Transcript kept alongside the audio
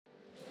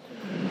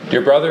Dear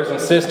brothers and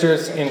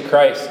sisters in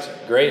Christ,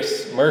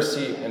 grace,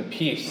 mercy, and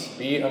peace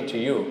be unto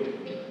you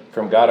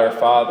from God our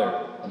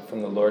Father and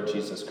from the Lord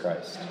Jesus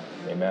Christ.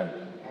 Amen.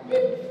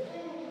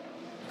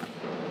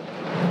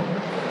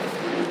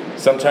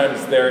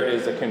 Sometimes there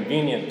is a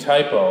convenient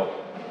typo,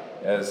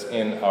 as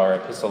in our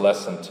epistle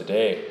lesson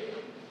today.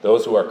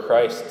 Those who are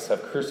Christ's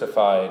have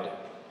crucified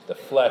the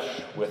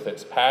flesh with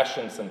its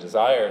passions and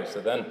desires. So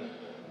then,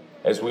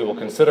 as we will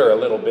consider a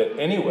little bit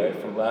anyway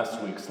from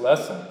last week's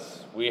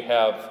lessons, we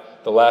have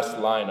the last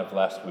line of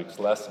last week's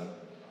lesson,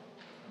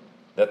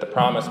 that the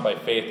promise by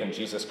faith in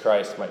Jesus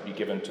Christ might be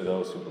given to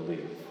those who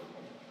believe.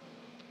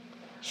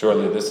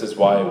 Surely this is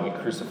why we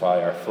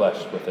crucify our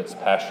flesh with its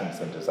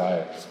passions and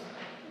desires,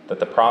 that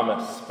the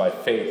promise by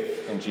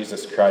faith in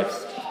Jesus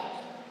Christ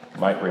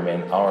might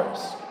remain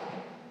ours.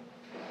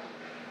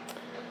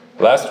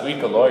 Last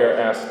week, a lawyer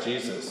asked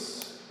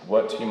Jesus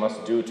what he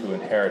must do to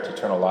inherit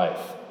eternal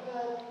life.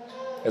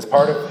 As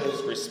part of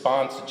his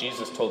response,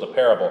 Jesus told a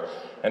parable.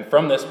 And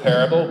from this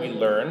parable, we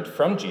learned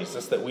from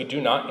Jesus that we do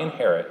not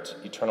inherit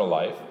eternal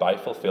life by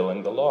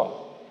fulfilling the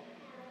law.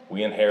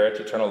 We inherit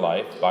eternal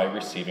life by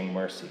receiving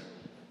mercy.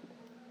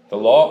 The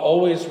law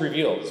always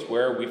reveals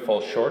where we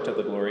fall short of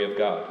the glory of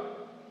God,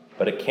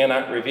 but it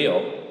cannot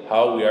reveal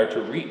how we are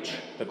to reach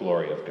the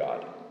glory of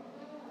God.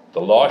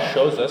 The law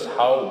shows us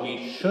how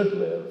we should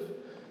live.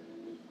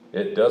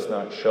 It does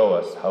not show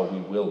us how we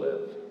will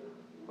live.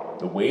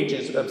 The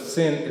wages of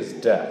sin is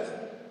death.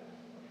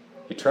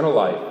 Eternal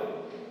life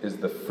is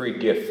the free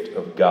gift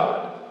of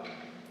God.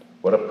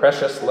 What a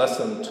precious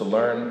lesson to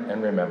learn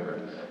and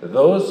remember.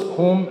 Those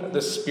whom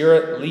the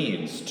Spirit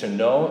leads to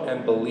know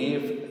and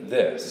believe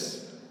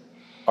this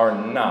are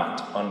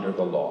not under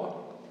the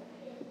law.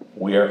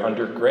 We are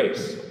under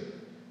grace.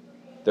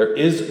 There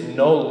is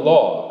no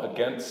law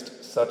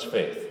against such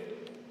faith.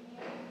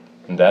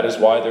 And that is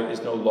why there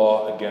is no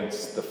law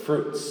against the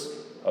fruits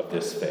of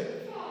this faith.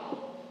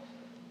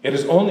 It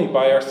is only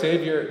by our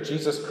Savior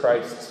Jesus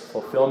Christ's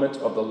fulfillment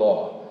of the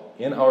law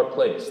in our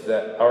place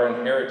that our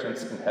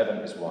inheritance in heaven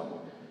is won.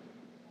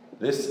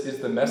 This is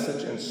the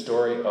message and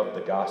story of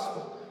the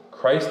gospel.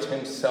 Christ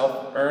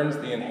himself earns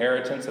the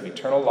inheritance of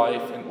eternal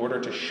life in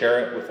order to share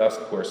it with us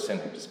poor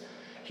sinners.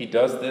 He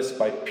does this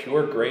by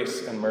pure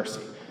grace and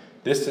mercy.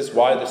 This is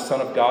why the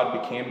Son of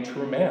God became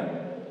true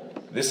man.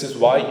 This is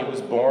why he was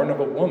born of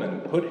a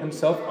woman, put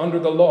himself under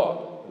the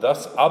law,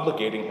 thus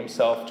obligating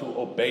himself to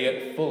obey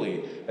it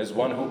fully as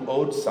one who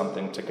owed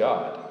something to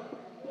God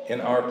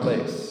in our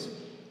place.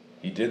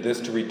 He did this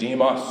to redeem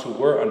us who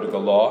were under the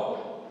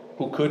law,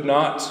 who could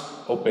not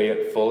obey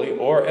it fully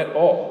or at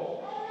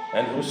all,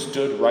 and who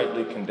stood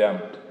rightly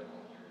condemned.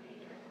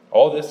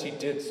 All this he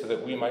did so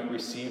that we might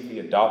receive the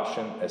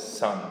adoption as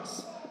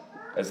sons,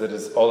 as it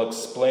is all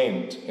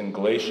explained in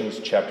Galatians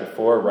chapter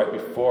 4, right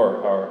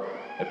before our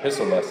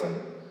epistle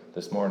lesson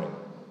this morning.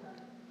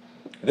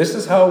 This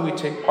is how we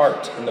take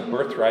part in the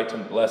birthright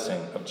and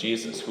blessing of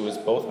Jesus, who is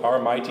both our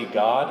mighty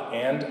God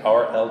and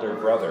our elder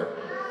brother.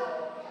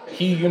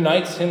 He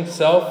unites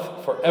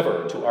himself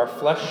forever to our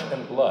flesh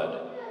and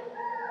blood,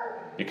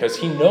 because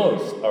he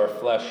knows our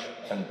flesh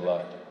and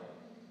blood.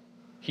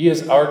 He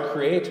is our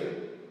creator.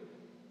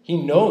 He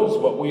knows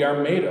what we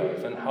are made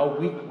of and how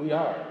weak we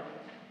are.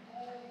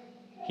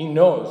 He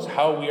knows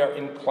how we are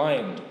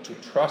inclined to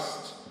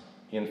trust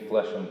in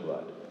flesh and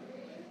blood.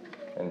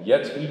 And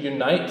yet he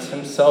unites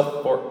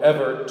himself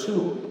forever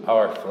to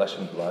our flesh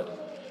and blood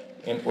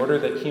in order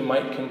that he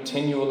might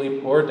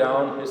continually pour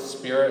down his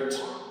Spirit,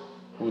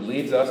 who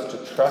leads us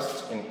to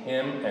trust in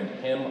him and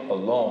him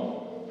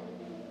alone.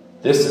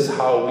 This is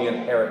how we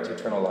inherit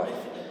eternal life.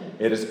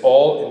 It is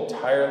all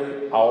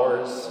entirely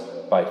ours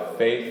by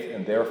faith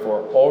and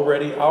therefore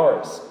already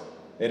ours.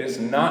 It is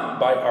not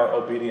by our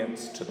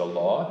obedience to the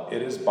law.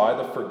 It is by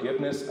the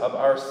forgiveness of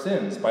our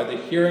sins, by the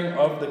hearing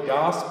of the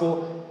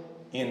gospel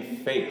in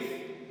faith.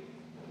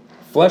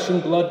 Flesh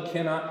and blood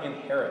cannot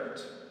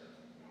inherit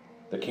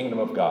the kingdom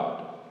of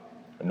God,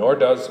 nor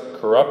does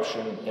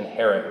corruption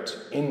inherit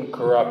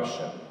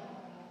incorruption.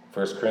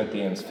 1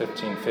 Corinthians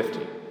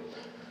 15:50.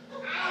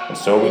 And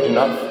so we do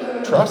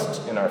not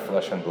trust in our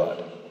flesh and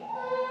blood.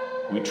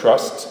 We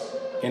trust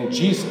in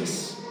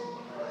Jesus,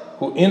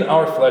 who in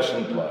our flesh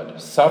and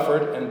blood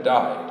suffered and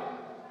died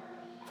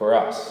for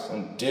us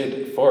and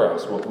did for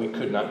us what we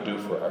could not do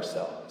for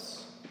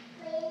ourselves.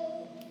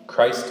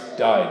 Christ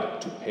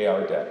died to pay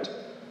our debt,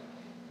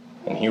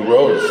 and he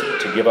rose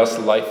to give us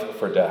life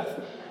for death.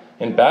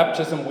 In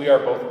baptism, we are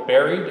both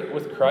buried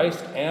with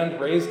Christ and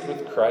raised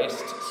with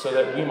Christ so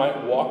that we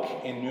might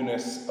walk in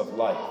newness of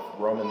life.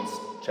 Romans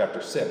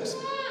chapter 6.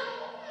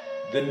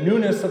 The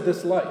newness of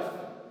this life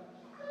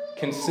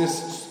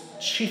consists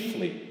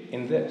chiefly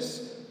in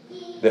this,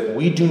 that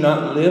we do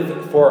not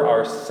live for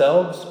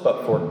ourselves,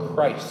 but for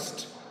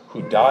Christ,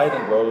 who died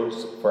and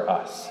rose for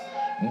us.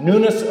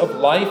 Newness of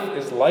life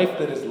is life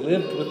that is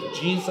lived with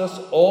Jesus,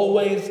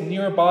 always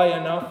nearby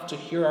enough to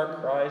hear our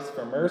cries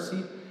for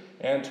mercy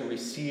and to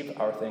receive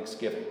our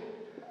thanksgiving.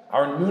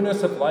 Our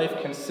newness of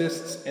life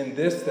consists in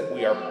this, that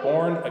we are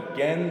born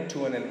again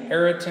to an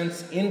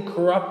inheritance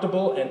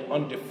incorruptible and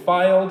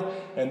undefiled,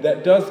 and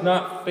that does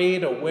not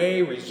fade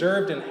away,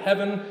 reserved in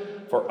heaven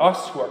for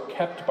us who are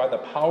kept by the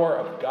power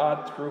of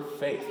God through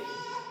faith.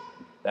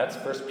 That's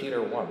 1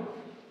 Peter 1.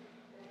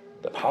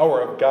 The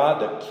power of God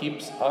that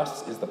keeps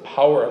us is the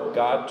power of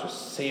God to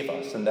save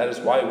us, and that is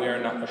why we are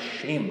not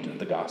ashamed of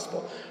the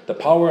gospel. The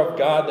power of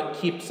God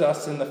that keeps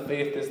us in the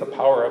faith is the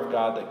power of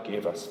God that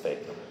gave us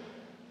faith.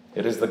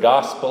 It is the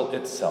gospel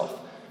itself.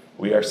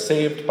 We are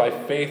saved by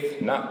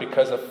faith, not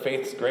because of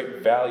faith's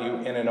great value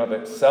in and of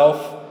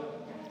itself,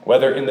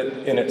 whether in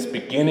its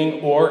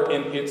beginning or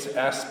in its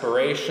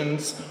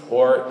aspirations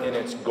or in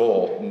its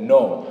goal.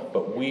 No,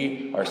 but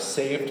we are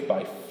saved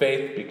by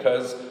faith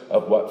because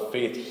of what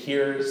faith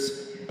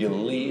hears,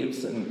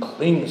 believes, and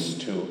clings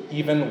to,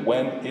 even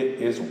when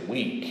it is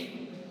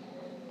weak.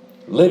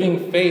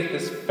 Living faith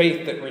is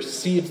faith that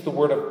receives the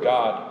word of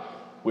God,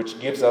 which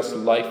gives us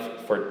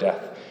life for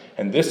death.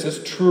 And this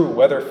is true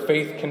whether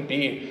faith can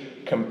be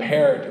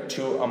compared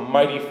to a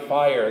mighty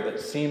fire that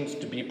seems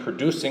to be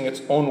producing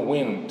its own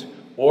wind,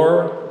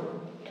 or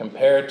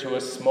compared to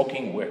a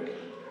smoking wick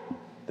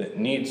that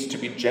needs to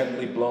be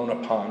gently blown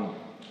upon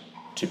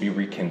to be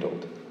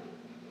rekindled.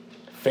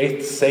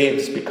 Faith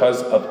saves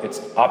because of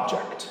its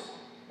object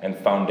and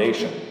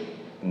foundation,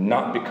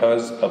 not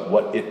because of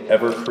what it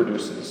ever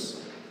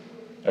produces.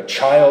 A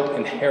child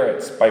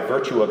inherits by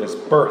virtue of his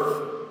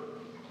birth,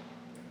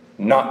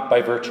 not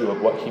by virtue of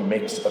what he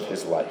makes of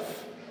his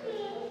life.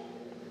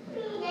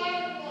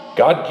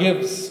 God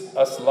gives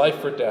us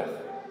life or death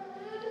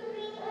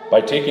by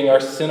taking our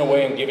sin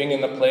away and giving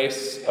in the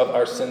place of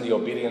our sin the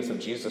obedience of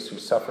Jesus, who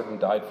suffered and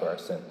died for our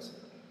sins.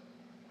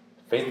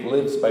 Faith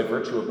lives by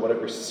virtue of what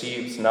it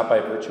receives, not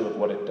by virtue of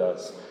what it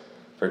does.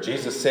 For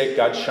Jesus' sake,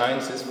 God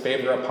shines his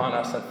favor upon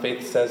us, and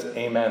faith says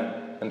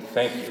amen and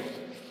thank you.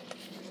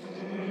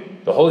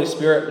 The Holy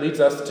Spirit leads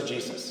us to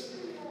Jesus.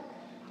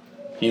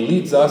 He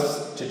leads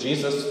us to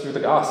Jesus through the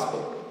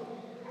gospel,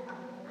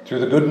 through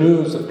the good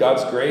news of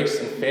God's grace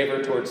and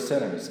favor towards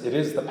sinners. It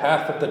is the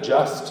path of the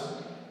just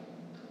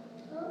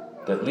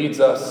that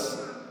leads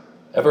us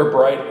ever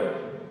brighter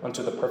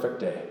unto the perfect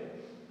day,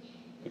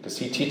 because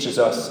he teaches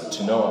us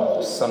to know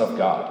the Son of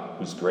God,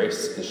 whose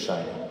grace is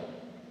shining.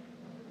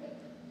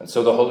 And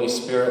so the Holy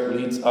Spirit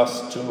leads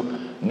us to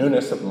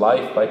newness of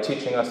life by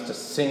teaching us to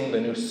sing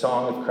the new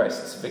song of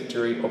Christ's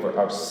victory over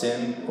our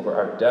sin, over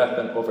our death,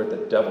 and over the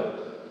devil.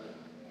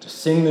 To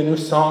sing the new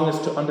song is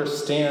to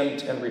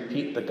understand and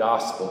repeat the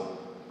gospel.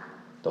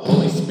 The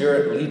Holy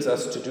Spirit leads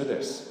us to do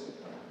this,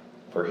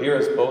 for here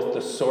is both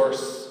the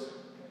source,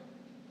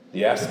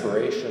 the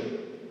aspiration,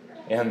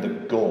 and the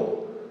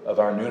goal of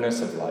our newness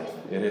of life.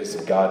 It is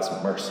God's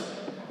mercy.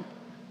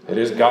 It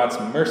is God's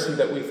mercy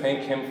that we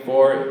thank him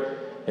for.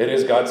 It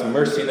is God's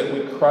mercy that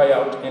we cry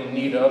out in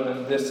need of,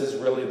 and this is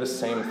really the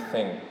same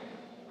thing.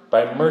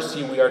 By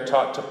mercy, we are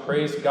taught to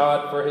praise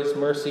God for his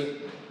mercy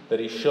that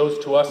he shows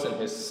to us in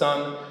his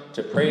Son,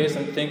 to praise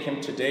and thank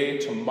him today,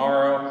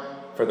 tomorrow,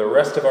 for the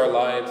rest of our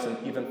lives, and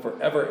even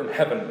forever in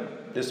heaven.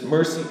 This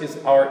mercy is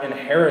our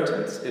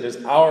inheritance. It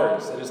is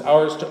ours. It is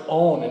ours to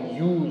own and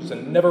use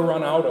and never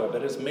run out of.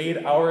 It is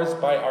made ours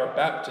by our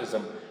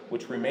baptism,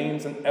 which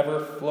remains an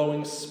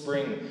ever-flowing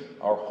spring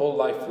our whole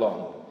life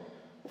long.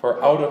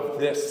 For out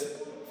of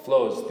this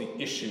flows the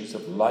issues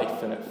of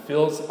life, and it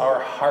fills our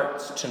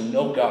hearts to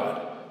know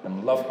God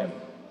and love him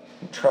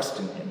and trust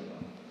in him.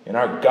 In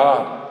our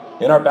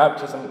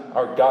baptism,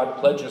 our God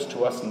pledges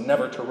to us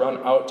never to run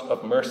out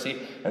of mercy,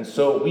 and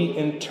so we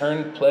in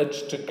turn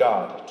pledge to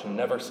God to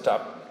never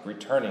stop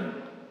returning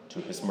to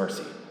his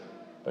mercy,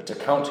 but to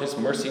count his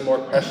mercy more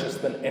precious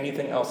than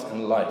anything else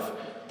in life.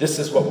 This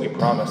is what we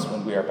promise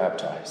when we are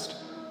baptized.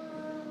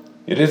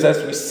 It is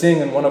as we sing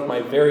in one of my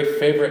very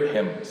favorite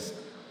hymns,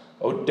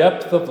 "O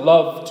depth of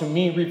love to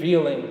me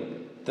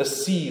revealing, the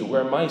sea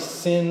where my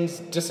sins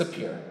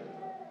disappear.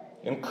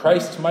 In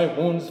Christ my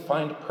wounds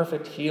find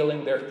perfect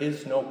healing, there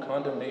is no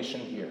condemnation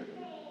here.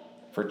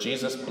 For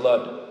Jesus'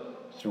 blood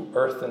through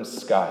earth and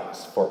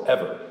skies,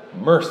 forever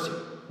mercy,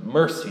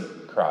 mercy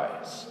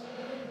cries.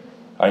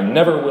 I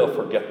never will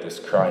forget this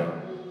crying.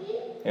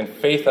 In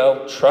faith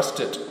I'll trust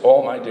it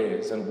all my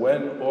days, and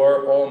when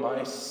o'er all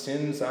my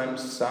sins I'm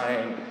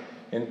sighing,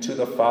 into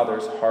the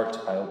Father's heart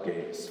I'll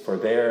gaze, for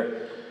there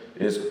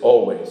is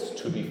always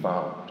to be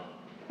found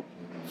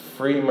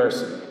free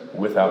mercy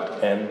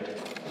without end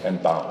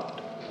and bound."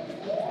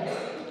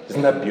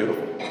 Isn't that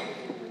beautiful?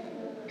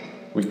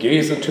 We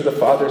gaze into the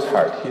Father's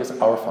heart. He is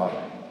our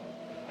Father.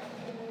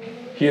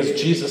 He is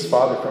Jesus'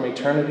 Father from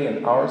eternity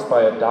and ours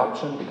by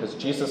adoption, because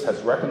Jesus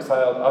has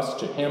reconciled us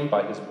to him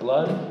by his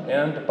blood,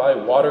 and by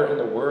water and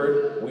the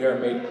word we are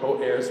made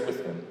co-heirs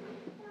with him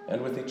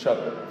and with each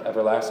other of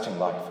everlasting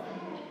life.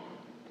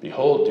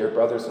 Behold, dear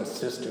brothers and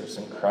sisters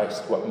in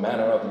Christ, what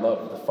manner of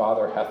love the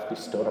Father hath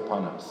bestowed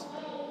upon us,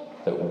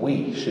 that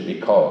we should be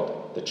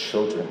called the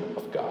children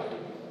of God.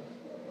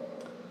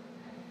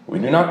 We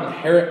do not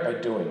inherit by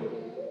doing.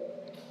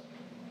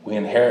 We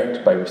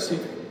inherit by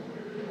receiving,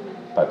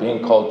 by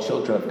being called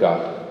children of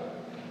God.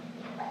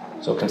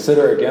 So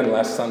consider again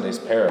last Sunday's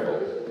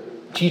parable.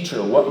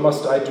 Teacher, what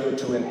must I do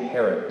to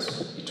inherit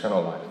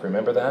eternal life?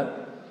 Remember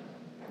that?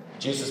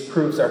 Jesus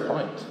proves our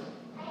point.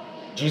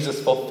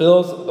 Jesus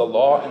fulfills the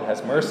law and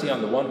has mercy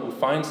on the one who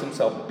finds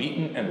himself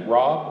beaten and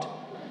robbed,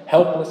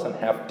 helpless and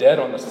half dead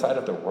on the side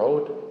of the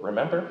road.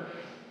 Remember?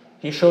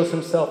 He shows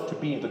himself to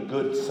be the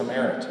Good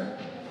Samaritan,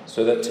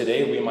 so that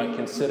today we might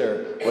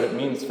consider what it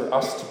means for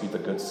us to be the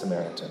Good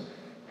Samaritan.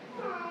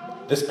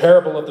 This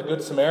parable of the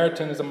Good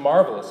Samaritan is a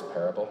marvelous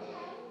parable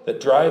that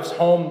drives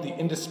home the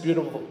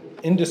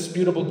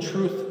indisputable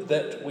truth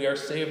that we are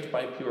saved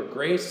by pure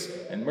grace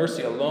and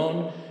mercy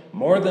alone,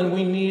 more than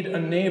we need a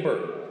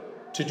neighbor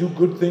to do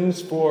good things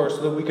for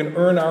so that we can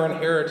earn our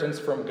inheritance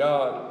from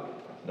God.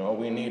 No,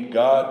 we need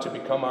God to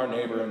become our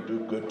neighbor and do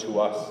good to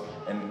us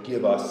and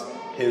give us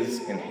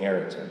his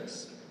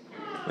inheritance.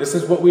 This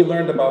is what we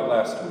learned about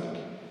last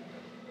week.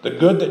 The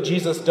good that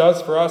Jesus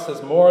does for us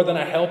is more than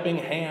a helping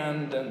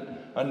hand and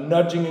a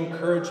nudging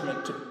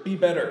encouragement to be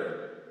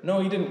better. No,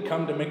 he didn't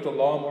come to make the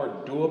law more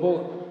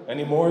doable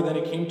any more than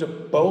he came to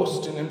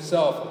boast in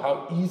himself of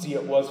how easy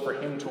it was for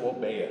him to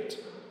obey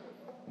it.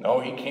 No,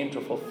 he came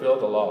to fulfill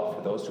the law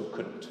for those who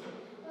couldn't,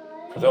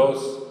 for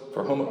those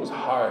for whom it was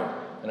hard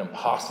and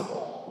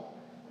impossible.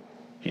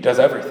 He does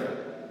everything.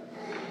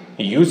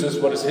 He uses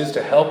what is his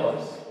to help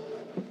us.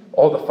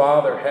 All the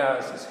Father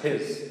has is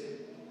his.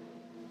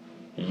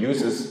 He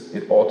uses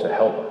it all to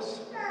help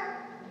us.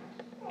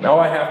 Now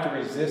I have to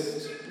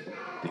resist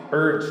the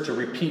urge to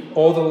repeat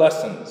all the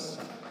lessons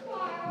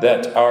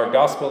that our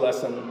gospel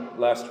lesson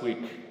last week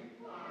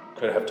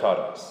could have taught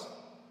us.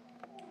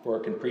 For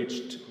it can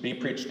be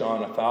preached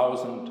on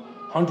 1,000,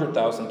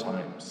 100,000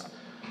 times,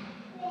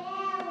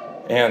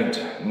 and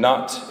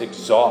not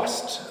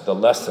exhaust the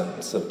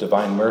lessons of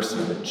divine mercy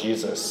that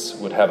Jesus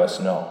would have us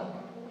know.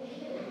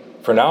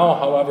 For now,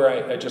 however,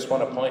 I just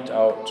want to point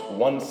out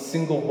one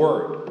single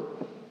word,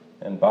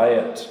 and by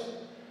it,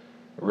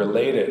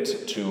 relate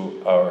it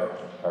to our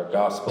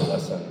gospel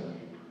lesson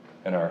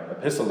and our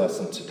epistle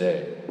lesson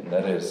today, and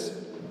that is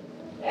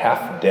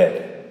half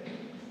dead.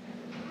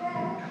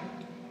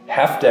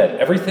 Half dead.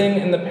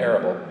 Everything in the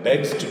parable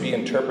begs to be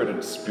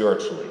interpreted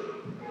spiritually.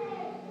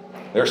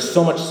 There's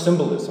so much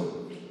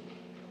symbolism,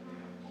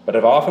 but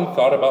I've often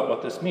thought about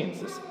what this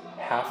means, this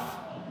half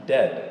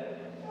dead.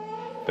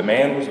 The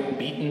man was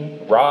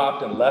beaten,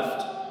 robbed, and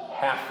left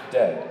half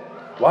dead.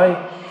 Why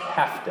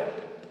half dead?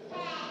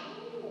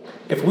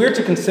 If we're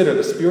to consider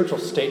the spiritual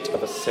state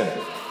of a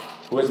sinner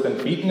who has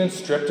been beaten and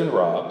stripped and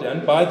robbed,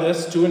 and by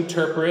this to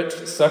interpret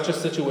such a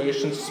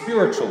situation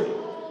spiritually,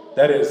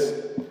 that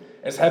is,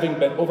 as having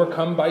been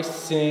overcome by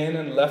sin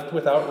and left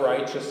without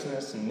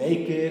righteousness,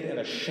 naked and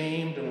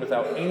ashamed and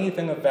without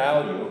anything of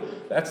value,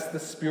 that's the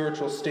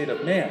spiritual state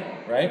of man,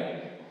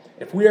 right?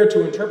 If we are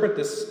to interpret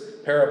this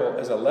parable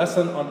as a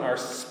lesson on our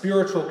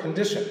spiritual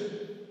condition,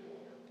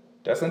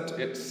 doesn't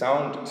it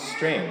sound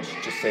strange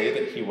to say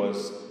that he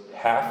was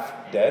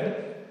half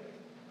dead?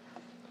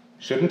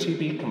 Shouldn't he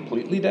be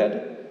completely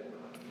dead?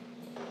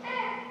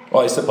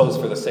 Well, I suppose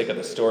for the sake of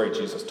the story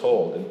Jesus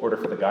told, in order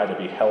for the guy to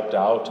be helped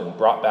out and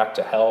brought back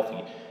to health,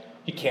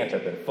 he can't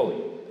have been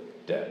fully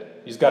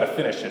dead. He's got to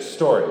finish his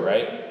story,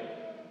 right?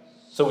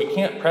 So we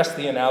can't press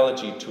the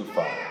analogy too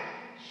far.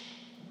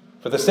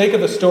 For the sake of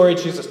the story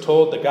Jesus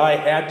told, the guy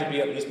had to be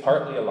at least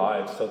partly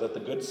alive so that the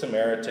Good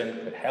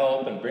Samaritan could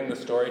help and bring the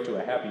story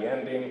to a happy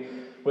ending,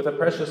 with a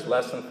precious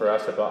lesson for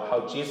us about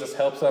how Jesus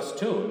helps us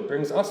too and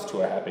brings us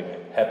to a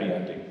happy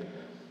ending.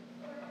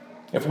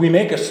 If we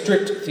make a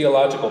strict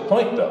theological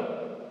point,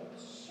 though,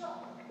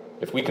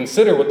 if we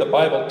consider what the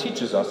Bible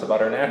teaches us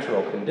about our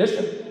natural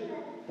condition,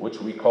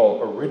 which we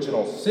call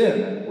original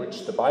sin and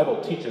which the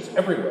Bible teaches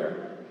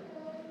everywhere,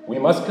 we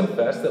must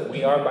confess that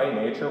we are by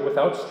nature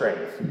without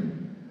strength,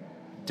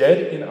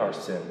 dead in our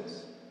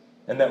sins,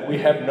 and that we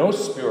have no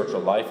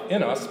spiritual life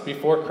in us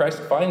before Christ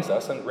finds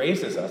us and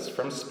raises us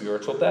from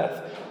spiritual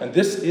death. And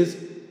this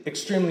is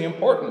extremely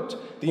important.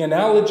 The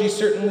analogy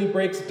certainly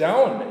breaks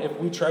down if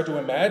we try to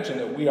imagine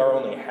that we are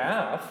only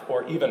half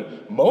or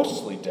even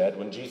mostly dead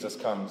when Jesus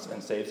comes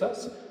and saves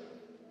us.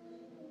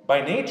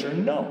 By nature,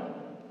 no.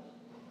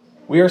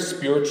 We are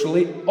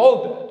spiritually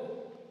all dead,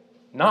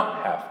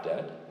 not half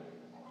dead.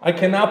 I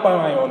cannot by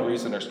my own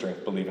reason or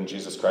strength believe in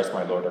Jesus Christ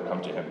my Lord or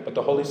come to him, but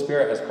the Holy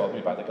Spirit has called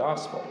me by the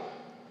gospel.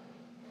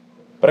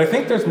 But I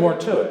think there's more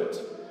to it.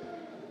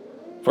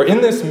 For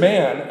in this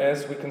man,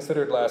 as we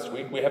considered last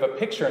week, we have a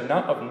picture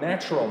not of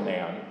natural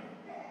man,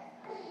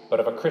 but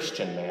of a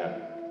Christian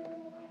man.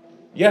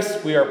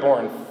 Yes, we are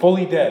born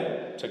fully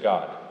dead to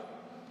God,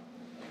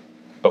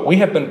 but we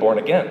have been born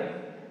again.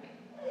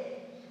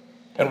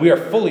 And we are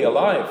fully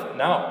alive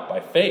now by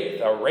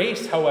faith. Our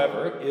race,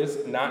 however,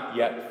 is not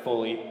yet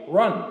fully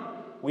run.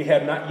 We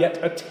have not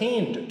yet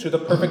attained to the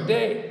perfect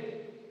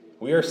day.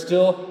 We are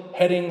still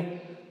heading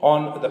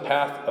on the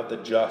path of the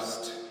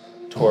just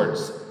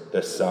towards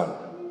the Son.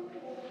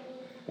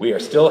 We are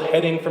still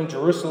heading from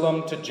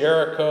Jerusalem to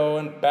Jericho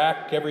and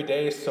back every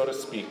day, so to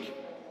speak.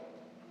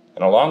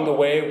 And along the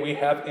way, we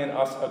have in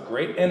us a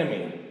great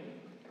enemy,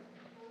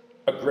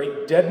 a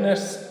great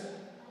deadness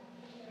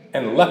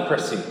and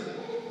leprosy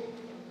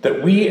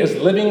that we as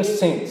living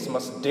saints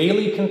must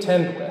daily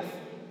contend with.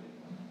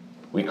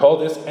 We call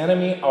this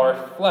enemy our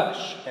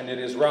flesh, and it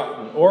is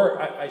rotten.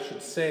 Or I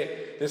should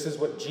say, this is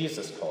what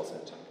Jesus calls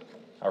it,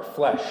 our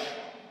flesh.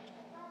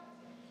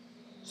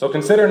 So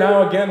consider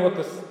now again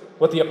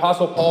what the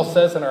Apostle Paul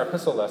says in our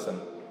epistle lesson.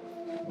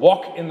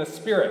 Walk in the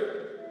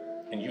Spirit,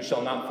 and you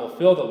shall not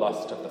fulfill the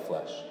lust of the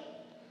flesh.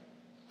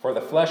 For the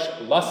flesh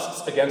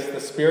lusts against the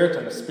Spirit,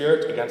 and the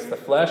Spirit against the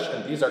flesh,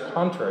 and these are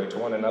contrary to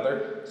one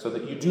another, so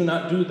that you do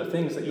not do the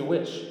things that you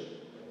wish.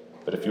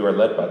 But if you are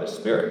led by the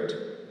Spirit,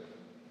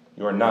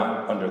 you are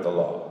not under the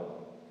law.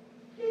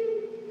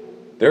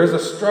 There is a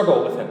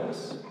struggle within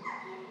us.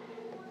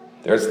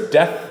 There's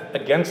death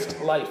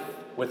against life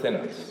within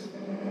us.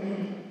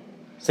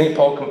 St.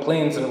 Paul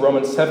complains in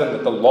Romans 7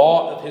 that the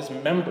law of his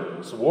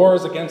members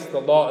wars against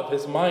the law of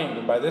his mind,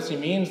 and by this he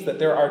means that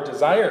there are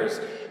desires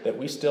that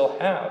we still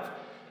have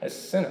as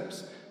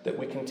sinners that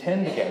we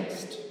contend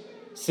against,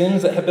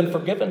 sins that have been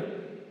forgiven,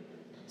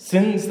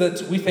 sins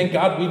that we thank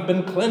God we've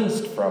been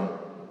cleansed from,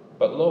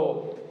 but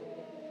lo,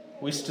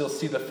 we still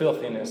see the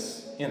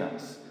filthiness in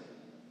us.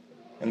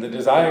 And the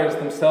desires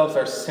themselves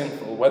are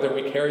sinful, whether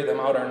we carry them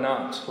out or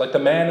not. Like the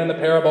man in the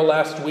parable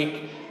last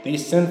week,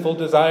 these sinful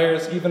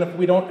desires, even if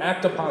we don't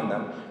act upon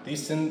them,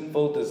 these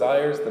sinful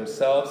desires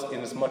themselves,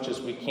 inasmuch as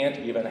we can't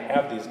even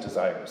have these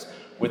desires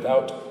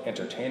without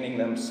entertaining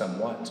them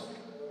somewhat,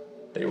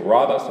 they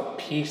rob us of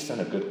peace and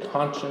a good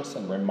conscience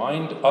and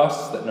remind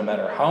us that no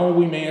matter how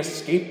we may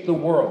escape the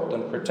world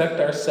and protect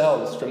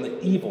ourselves from the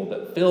evil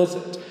that fills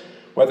it,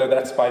 whether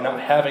that's by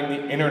not having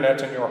the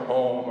internet in your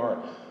home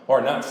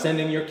or not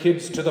sending your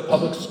kids to the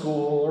public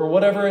school or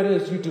whatever it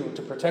is you do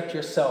to protect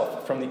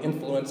yourself from the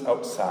influence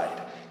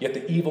outside, yet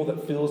the evil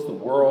that fills the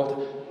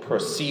world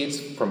proceeds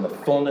from the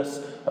fullness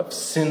of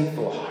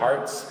sinful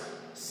hearts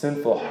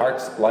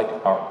like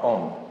our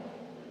own.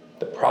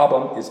 The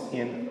problem is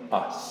in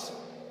us,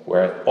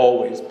 where it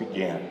always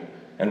began,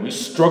 and we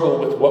struggle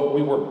with what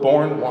we were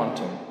born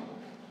wanting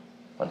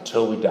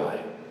until we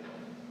die.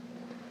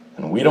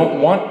 And we don't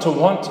want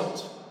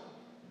it.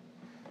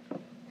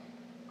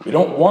 We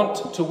don't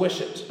want to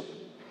wish it.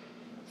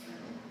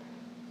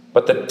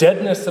 But the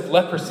deadness of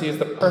leprosy is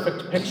the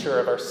perfect picture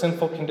of our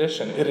sinful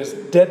condition. It is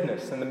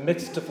deadness in the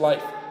midst of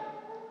life,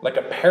 like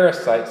a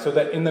parasite, so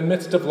that in the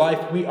midst of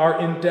life we are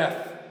in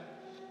death.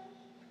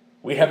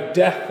 We have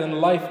death and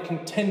life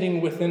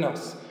contending within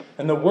us.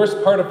 And the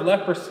worst part of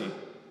leprosy,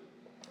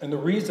 and the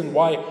reason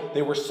why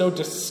they were so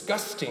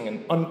disgusting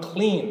and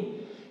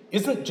unclean,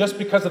 isn't just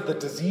because of the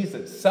disease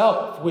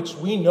itself, which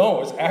we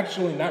know is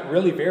actually not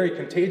really very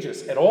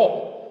contagious at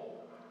all.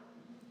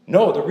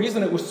 No, the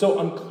reason it was so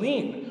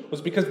unclean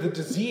was because the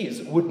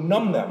disease would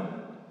numb them,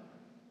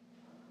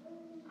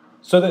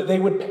 so that they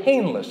would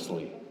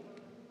painlessly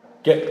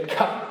get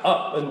cut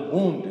up and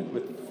wounded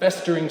with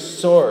festering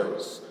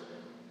sores,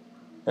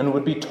 and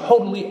would be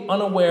totally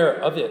unaware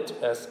of it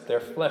as their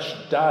flesh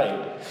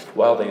died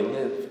while they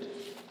lived.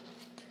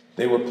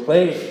 They were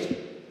plagued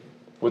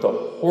with a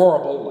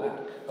horrible lack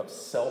of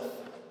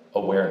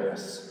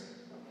self-awareness.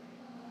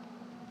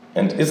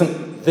 And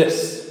isn't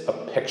this a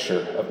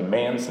picture of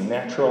man's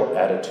natural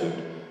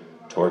attitude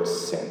towards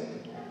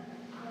sin?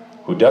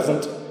 Who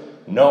doesn't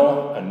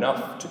know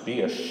enough to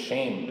be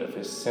ashamed of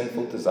his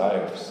sinful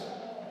desires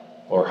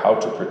or how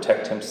to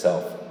protect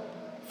himself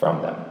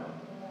from them.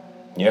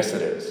 Yes,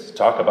 it is.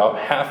 Talk about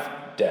half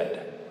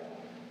dead.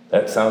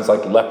 That sounds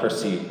like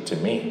leprosy to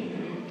me.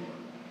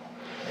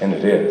 And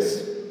it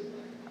is.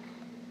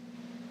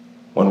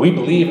 When we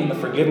believe in the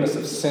forgiveness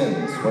of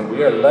sins, when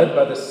we are led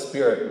by the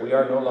Spirit, we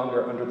are no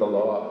longer under the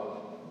law.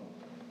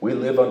 We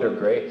live under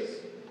grace.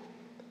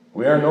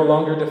 We are no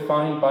longer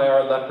defined by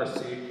our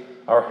leprosy,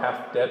 our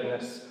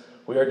half-deadness.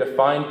 We are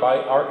defined by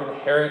our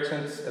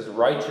inheritance as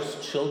righteous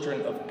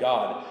children of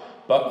God.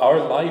 But our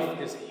life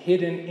is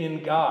hidden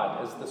in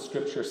God, as the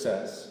Scripture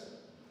says.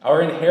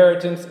 Our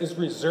inheritance is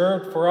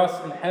reserved for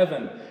us in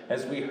heaven,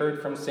 as we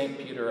heard from St.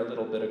 Peter a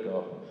little bit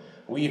ago.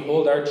 We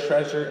hold our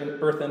treasure in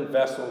earthen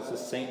vessels,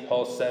 as St.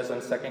 Paul says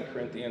in 2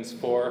 Corinthians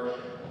 4.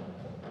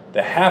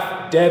 The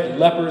half-dead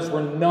lepers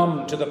were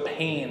numb to the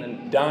pain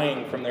and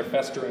dying from their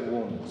festering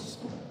wounds.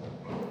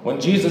 When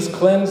Jesus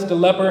cleansed a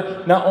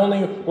leper, not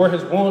only were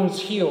his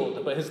wounds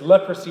healed, but his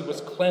leprosy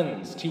was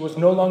cleansed. He was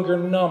no longer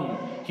numb.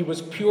 He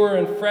was pure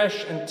and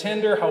fresh and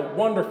tender. How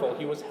wonderful.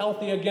 He was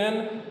healthy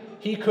again.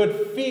 He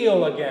could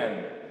feel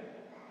again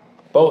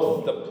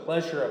both the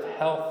pleasure of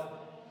health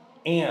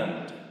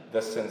and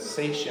the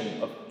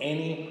sensation of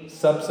any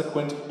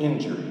subsequent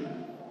injury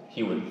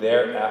he would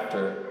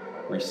thereafter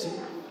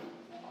receive.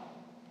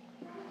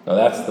 Now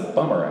that's the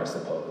bummer, I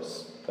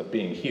suppose, of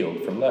being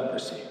healed from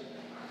leprosy.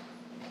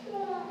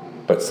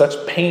 But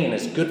such pain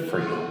is good for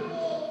you,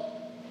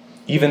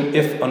 even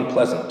if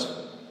unpleasant.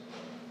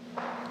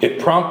 It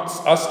prompts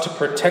us to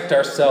protect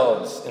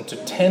ourselves and to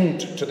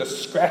tend to the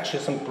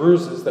scratches and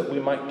bruises that we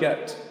might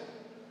get.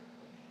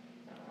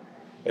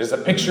 It is a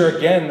picture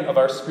again of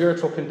our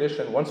spiritual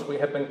condition once we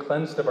have been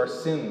cleansed of our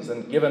sins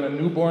and given a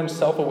newborn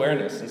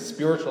self-awareness and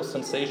spiritual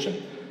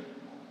sensation.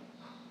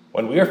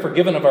 When we are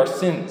forgiven of our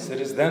sins,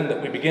 it is then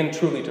that we begin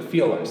truly to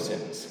feel our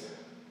sins.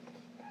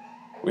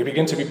 We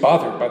begin to be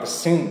bothered by the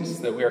sins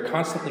that we are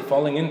constantly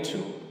falling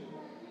into.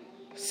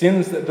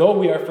 Sins that, though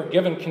we are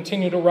forgiven,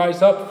 continue to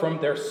rise up from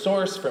their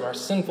source, from our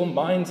sinful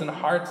minds and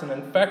hearts, and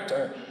infect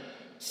our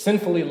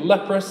sinfully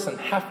leprous and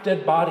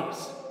half-dead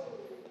bodies.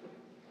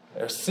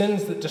 There are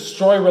sins that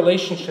destroy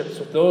relationships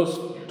with those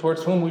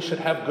towards whom we should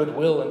have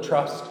goodwill and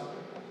trust.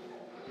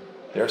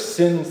 There are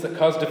sins that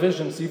cause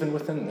divisions even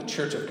within the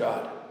church of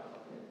God.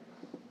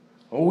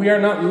 We are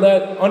not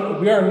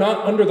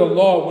under the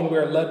law when we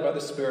are led by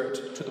the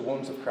Spirit to the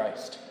wounds of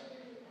Christ.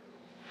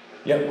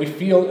 Yet we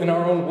feel in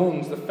our own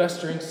wounds the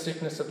festering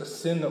sickness of the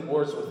sin that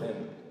wars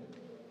within.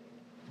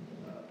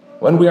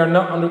 When we are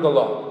not under the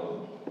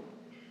law,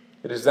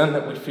 it is then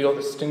that we feel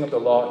the sting of the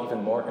law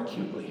even more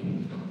acutely.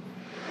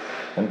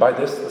 And by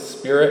this, the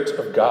Spirit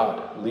of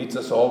God leads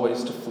us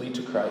always to flee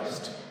to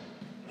Christ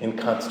in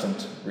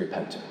constant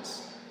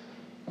repentance.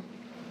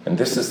 And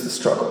this is the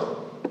struggle.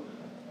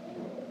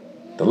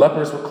 The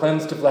lepers were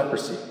cleansed of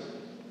leprosy.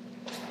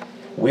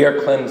 We are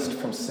cleansed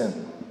from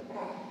sin.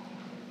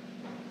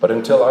 But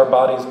until our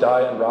bodies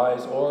die and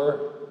rise,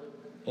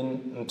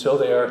 until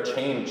they are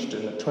changed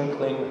in the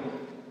twinkling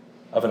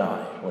of an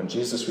eye, when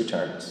Jesus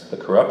returns, the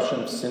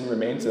corruption of sin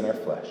remains in our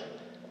flesh,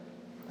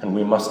 and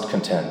we must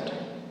contend.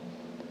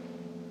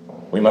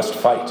 We must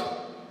fight.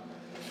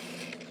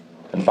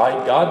 And by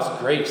God's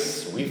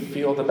grace, we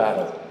feel the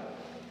battle.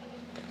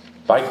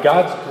 By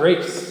God's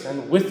grace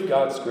and with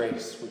God's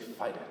grace, we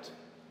fight it.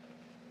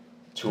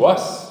 To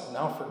us,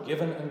 now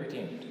forgiven and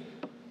redeemed,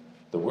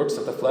 the works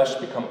of the flesh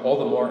become all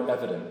the more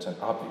evident and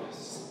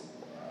obvious.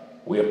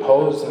 We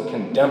oppose and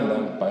condemn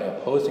them by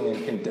opposing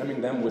and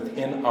condemning them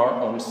within our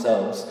own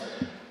selves,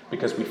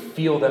 because we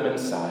feel them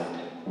inside.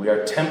 We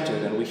are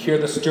tempted, and we hear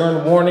the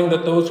stern warning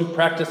that those who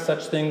practice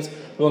such things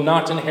will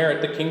not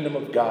inherit the kingdom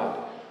of God.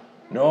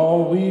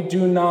 No, we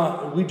do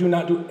not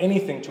do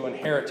anything to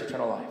inherit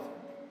eternal life.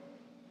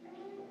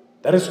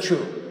 That is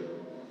true,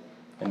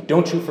 and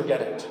don't you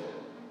forget it.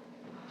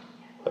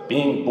 But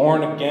being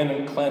born again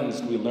and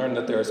cleansed, we learn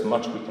that there is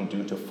much we can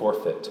do to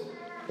forfeit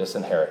this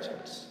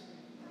inheritance.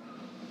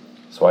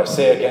 So I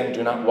say again,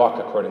 do not walk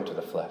according to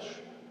the flesh,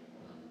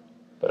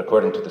 but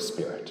according to the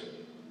Spirit.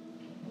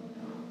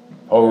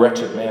 O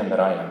wretched man that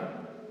I am,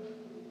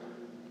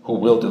 who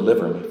will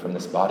deliver me from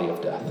this body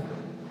of death?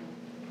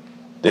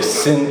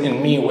 This sin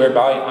in me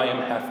whereby I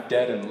am half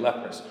dead and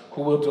leprous,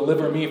 who will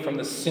deliver me from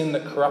the sin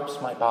that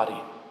corrupts my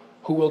body?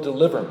 Who will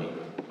deliver me?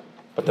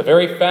 But the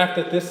very fact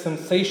that this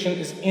sensation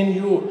is in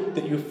you,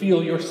 that you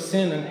feel your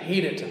sin and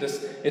hate it,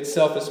 this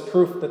itself is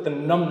proof that the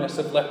numbness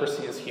of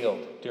leprosy is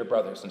healed, dear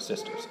brothers and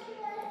sisters.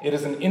 It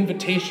is an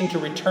invitation to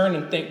return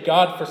and thank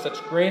God for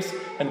such grace,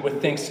 and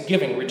with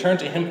thanksgiving, return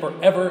to Him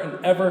forever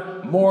and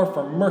ever more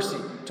for mercy,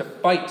 to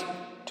fight,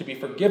 to be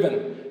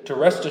forgiven, to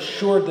rest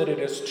assured that it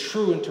is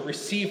true, and to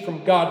receive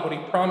from God what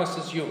He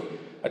promises you.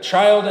 A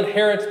child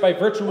inherits by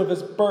virtue of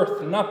his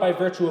birth, not by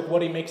virtue of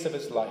what he makes of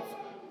his life.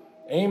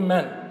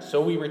 Amen.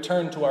 So we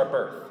return to our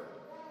birth.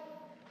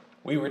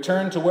 We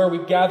return to where we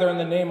gather in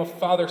the name of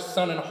Father,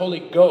 Son, and Holy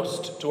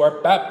Ghost, to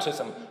our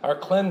baptism, our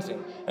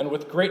cleansing, and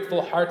with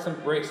grateful hearts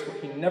embrace what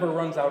He never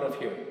runs out of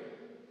here.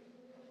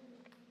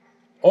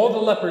 All the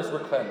lepers were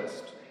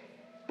cleansed.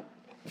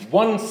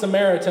 One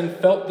Samaritan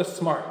felt the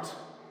smart.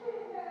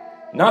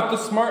 Not the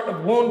smart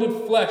of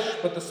wounded flesh,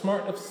 but the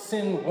smart of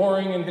sin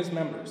warring in his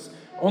members.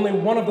 Only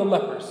one of the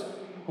lepers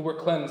who were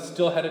cleansed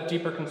still had a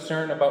deeper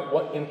concern about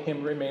what in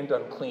him remained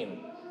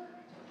unclean.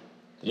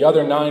 The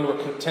other 9 were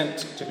content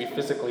to be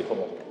physically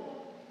whole.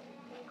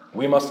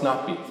 We must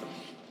not be.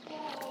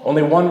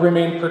 Only one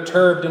remained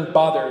perturbed and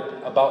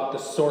bothered about the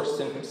source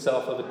in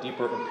himself of a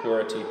deeper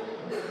impurity.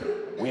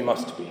 We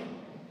must be.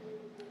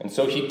 And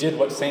so he did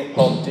what St.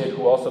 Paul did,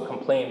 who also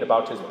complained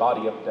about his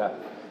body of death.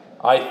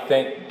 I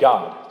thank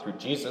God through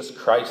Jesus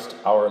Christ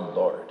our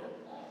Lord.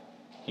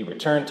 He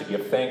returned to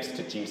give thanks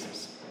to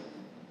Jesus.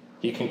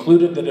 He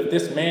concluded that if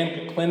this man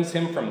could cleanse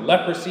him from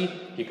leprosy,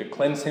 he could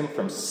cleanse him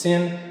from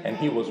sin, and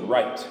he was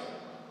right.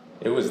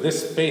 It was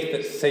this faith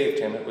that saved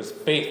him. It was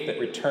faith that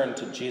returned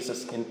to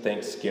Jesus in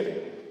thanksgiving.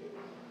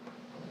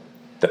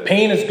 The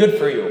pain is good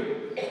for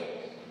you.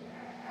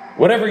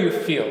 Whatever you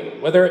feel,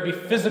 whether it be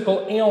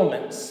physical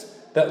ailments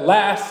that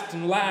last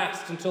and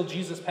last until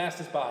Jesus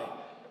passes by,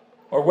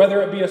 or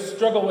whether it be a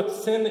struggle with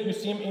sin that you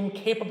seem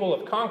incapable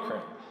of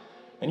conquering,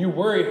 and you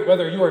worry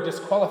whether you are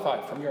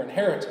disqualified from your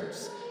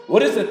inheritance.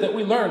 What is it that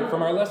we learn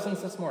from our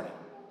lessons this morning?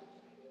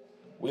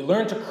 We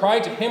learn to cry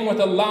to Him with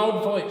a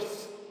loud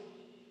voice.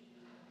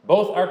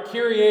 Both our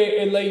Kyrie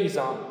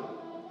eleison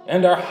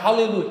and our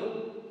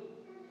Hallelujah.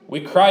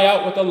 We cry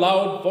out with a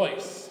loud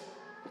voice,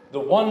 the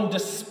one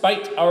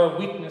despite our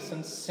weakness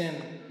and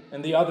sin,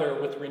 and the other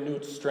with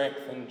renewed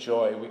strength and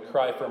joy. We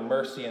cry for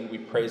mercy and we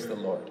praise the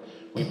Lord.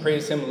 We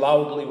praise Him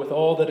loudly with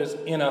all that is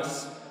in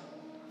us,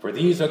 for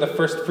these are the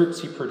first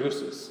fruits He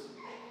produces.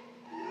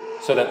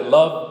 So that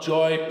love,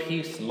 joy,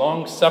 peace,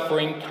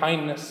 long-suffering,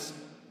 kindness,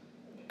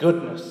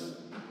 goodness,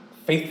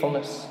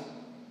 faithfulness,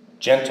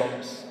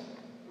 gentleness,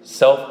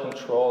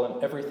 self-control,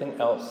 and everything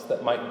else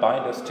that might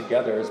bind us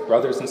together as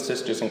brothers and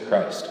sisters in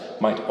Christ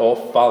might all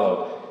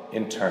follow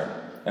in turn.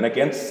 And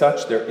against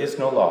such there is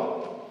no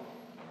law.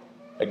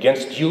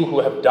 Against you who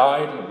have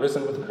died and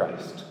risen with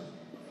Christ,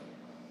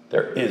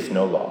 there is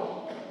no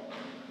law.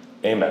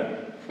 Amen.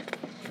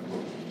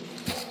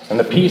 And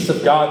the peace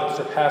of God that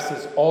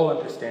surpasses all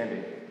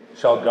understanding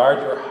shall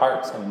guard your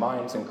hearts and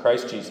minds in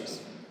Christ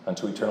Jesus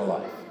unto eternal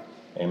life.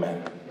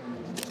 Amen.